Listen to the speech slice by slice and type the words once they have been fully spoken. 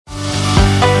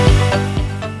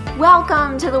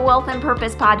Welcome to the Wealth and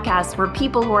Purpose podcast, where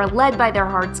people who are led by their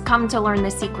hearts come to learn the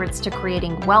secrets to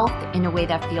creating wealth in a way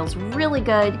that feels really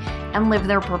good and live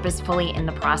their purpose fully in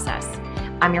the process.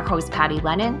 I'm your host, Patty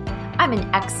Lennon. I'm an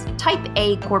ex-type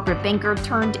A corporate banker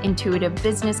turned intuitive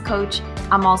business coach.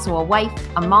 I'm also a wife,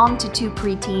 a mom to 2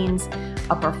 preteens,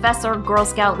 a professor, Girl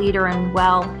Scout leader, and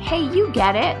well, hey, you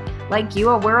get it. Like you,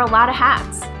 I wear a lot of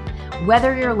hats.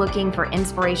 Whether you're looking for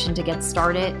inspiration to get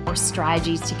started or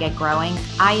strategies to get growing,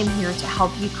 I am here to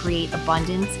help you create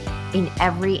abundance in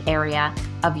every area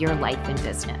of your life and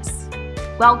business.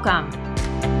 Welcome.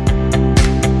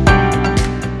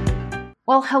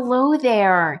 Well, hello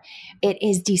there. It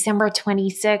is December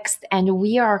 26th, and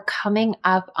we are coming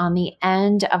up on the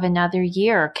end of another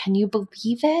year. Can you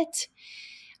believe it?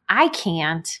 I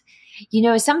can't. You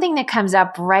know, something that comes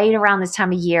up right around this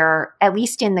time of year, at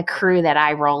least in the crew that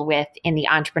I roll with in the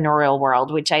entrepreneurial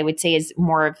world, which I would say is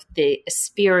more of the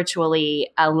spiritually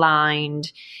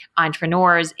aligned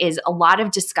entrepreneurs, is a lot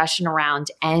of discussion around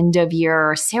end of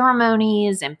year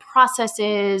ceremonies and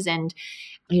processes and,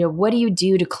 you know, what do you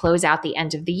do to close out the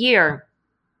end of the year?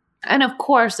 And of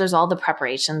course, there's all the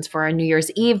preparations for a New Year's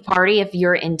Eve party if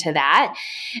you're into that,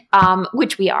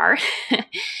 which we are.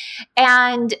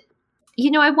 And you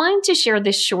know, I wanted to share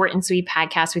this short and sweet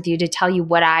podcast with you to tell you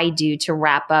what I do to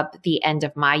wrap up the end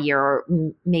of my year, or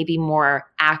maybe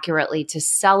more accurately, to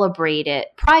celebrate it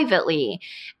privately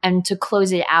and to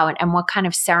close it out, and what kind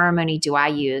of ceremony do I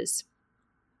use.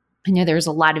 I know there's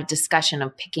a lot of discussion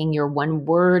of picking your one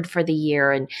word for the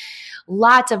year and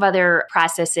lots of other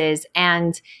processes,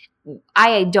 and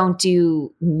I don't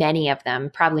do many of them,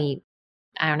 probably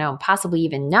I don't know, possibly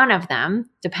even none of them,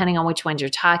 depending on which ones you're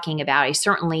talking about. I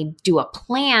certainly do a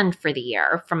plan for the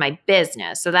year for my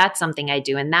business. So that's something I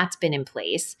do, and that's been in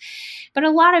place. But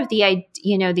a lot of the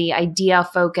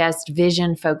idea-focused,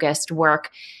 vision-focused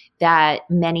work that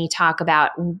many talk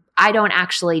about, I don't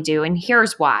actually do. And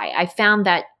here's why. I found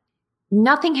that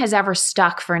nothing has ever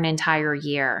stuck for an entire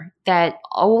year. That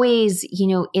always, you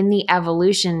know, in the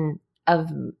evolution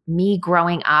of me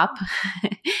growing up,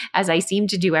 as I seem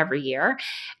to do every year,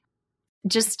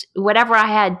 just whatever I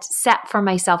had set for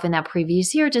myself in that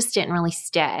previous year just didn't really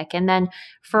stick. And then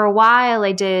for a while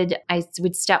I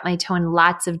would step my toe in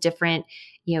lots of different,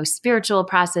 you know, spiritual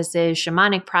processes,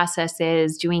 shamanic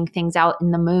processes, doing things out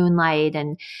in the moonlight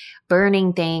and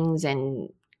burning things, and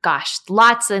gosh,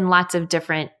 lots and lots of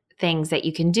different things that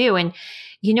you can do. And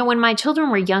you know, when my children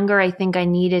were younger, I think I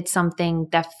needed something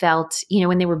that felt, you know,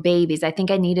 when they were babies, I think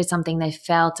I needed something that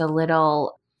felt a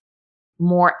little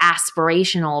more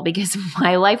aspirational, because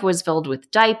my life was filled with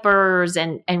diapers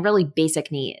and really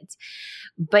basic needs.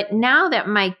 But now that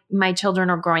my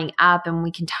children are growing up and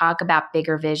we can talk about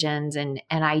bigger visions and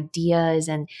ideas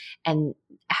and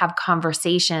have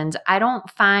conversations, I don't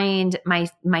find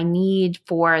my need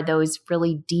for those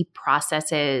really deep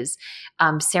processes,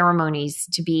 ceremonies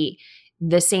to be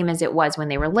the same as it was when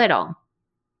they were little.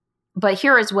 But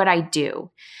here is what I do.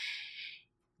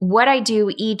 What I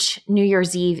do each New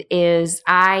Year's Eve is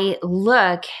I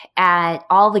look at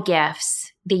all the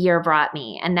gifts the year brought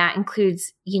me. And that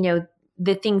includes, you know,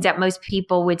 the things that most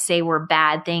people would say were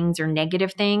bad things or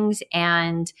negative things,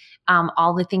 and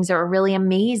all the things that were really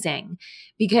amazing.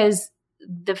 Because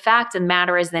the fact of the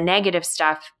matter is, the negative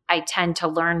stuff I tend to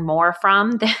learn more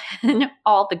from than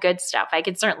all the good stuff. I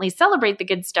can certainly celebrate the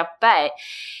good stuff, but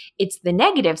it's the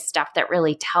negative stuff that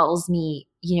really tells me,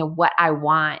 you know, what I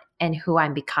want and who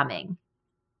I'm becoming.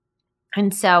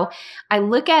 And so I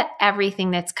look at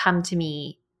everything that's come to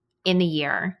me in the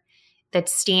year that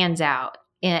stands out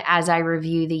as I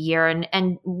review the year.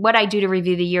 And what I do to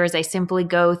review the year is I simply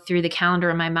go through the calendar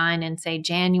in my mind and say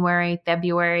January,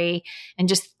 February, and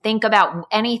just think about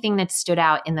anything that stood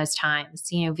out in those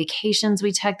times. You know, vacations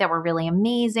we took that were really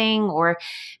amazing, or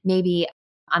maybe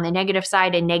on the negative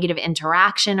side, a negative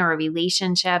interaction or a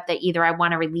relationship that either I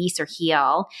want to release or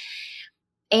heal.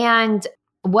 And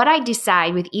what I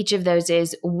decide with each of those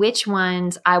is which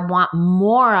ones I want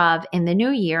more of in the new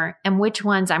year and which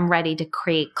ones I'm ready to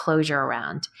create closure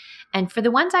around. And for the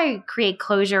ones I create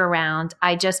closure around,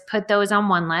 I just put those on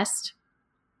one list.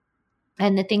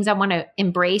 And the things I want to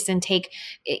embrace and take,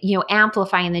 you know,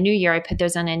 amplify in the new year, I put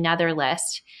those on another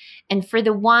list. And for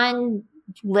the one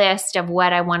list of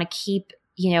what I want to keep,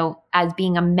 you know, as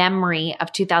being a memory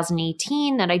of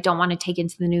 2018 that I don't want to take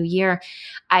into the new year,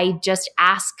 I just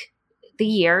ask the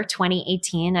year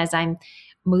 2018 as I'm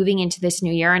moving into this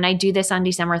new year. And I do this on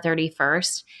December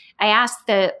 31st. I ask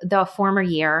the former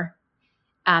year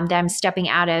that I'm stepping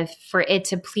out of for it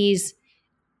to please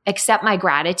accept my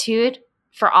gratitude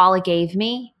for all it gave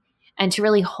me and to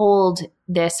really hold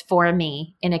this for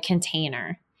me in a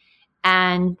container.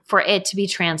 and for it to be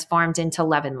transformed into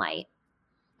love and light.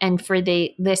 And for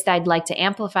the list I'd like to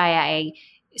amplify, I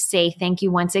say thank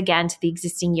you once again to the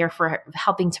existing year for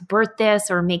helping to birth this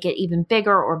or make it even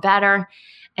bigger or better.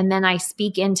 And then I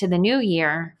speak into the new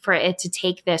year for it to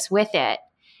take this with it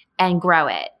and grow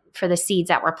it for the seeds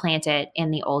that were planted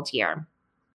in the old year.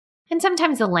 And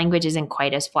sometimes the language isn't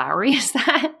quite as flowery as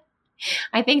that.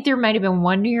 I think there might have been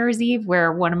one New Year's Eve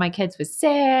where one of my kids was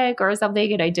sick or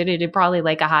something, and I did it in probably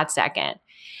like a hot second.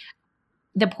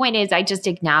 The point is, I just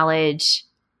acknowledge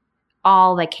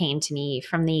all that came to me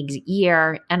from the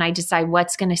year, and I decide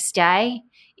what's going to stay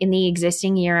in the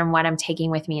existing year and what I'm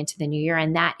taking with me into the new year.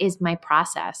 And that is my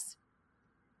process.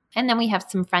 And then we have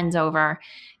some friends over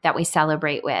that we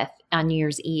celebrate with on New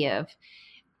Year's Eve.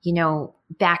 You know,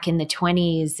 back in the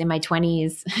 20s, in my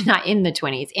 20s,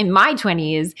 in my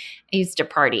 20s, I used to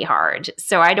party hard.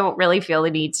 So I don't really feel the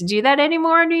need to do that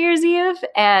anymore on New Year's Eve.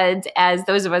 And as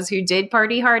those of us who did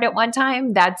party hard at one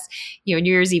time, that's, New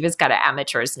Year's Eve is kind of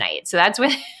amateur's night. So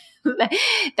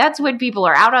that's when people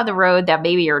are out on the road that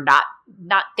maybe are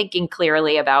not thinking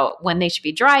clearly about when they should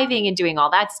be driving and doing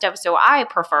all that stuff. So I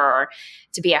prefer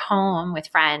to be at home with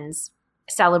friends,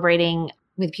 celebrating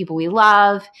with people we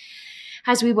love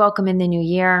as we welcome in the new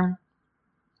year.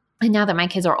 And now that my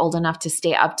kids are old enough to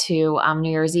stay up to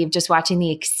New Year's Eve, just watching the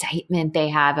excitement they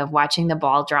have of watching the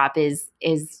ball drop is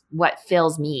what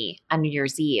fills me on New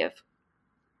Year's Eve.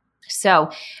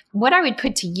 So what I would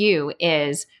put to you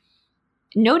is,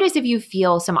 notice if you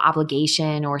feel some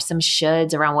obligation or some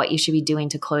shoulds around what you should be doing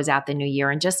to close out the new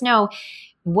year, and just know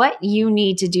what you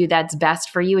need to do that's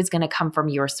best for you is going to come from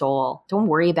your soul. Don't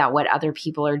worry about what other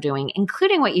people are doing,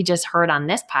 including what you just heard on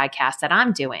this podcast that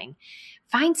I'm doing.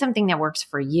 Find something that works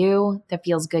for you, that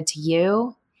feels good to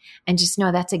you, and just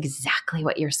know that's exactly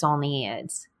what your soul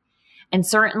needs. And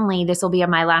certainly this will be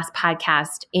my last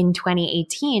podcast in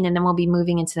 2018, and then we'll be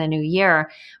moving into the new year.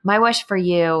 My wish for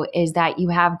you is that you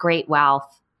have great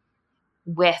wealth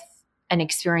with an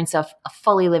experience of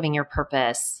fully living your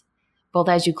purpose, both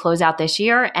as you close out this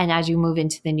year and as you move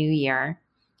into the new year.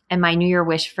 And my new year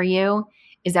wish for you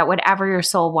is that whatever your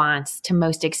soul wants to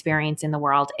most experience in the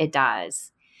world, it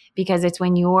does. Because it's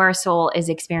when your soul is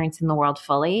experiencing the world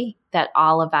fully that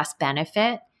all of us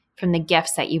benefit from the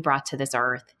gifts that you brought to this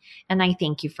earth. And I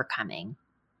thank you for coming.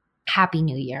 Happy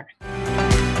New Year.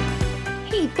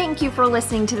 Hey, thank you for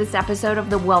listening to this episode of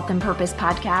the Wealth and Purpose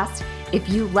Podcast. If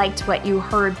you liked what you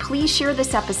heard, please share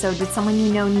this episode with someone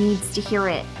you know needs to hear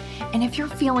it. And if you're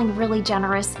feeling really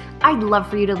generous, I'd love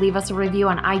for you to leave us a review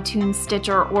on iTunes,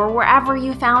 Stitcher, or wherever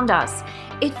you found us.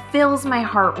 It fills my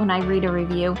heart when I read a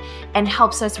review and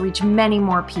helps us reach many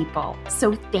more people.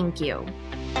 So thank you.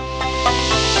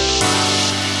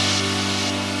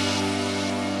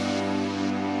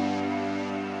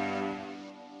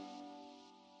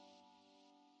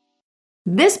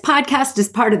 This podcast is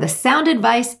part of the Sound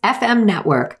Advice FM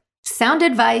network. Sound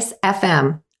Advice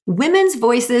FM, Women's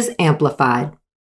Voices Amplified.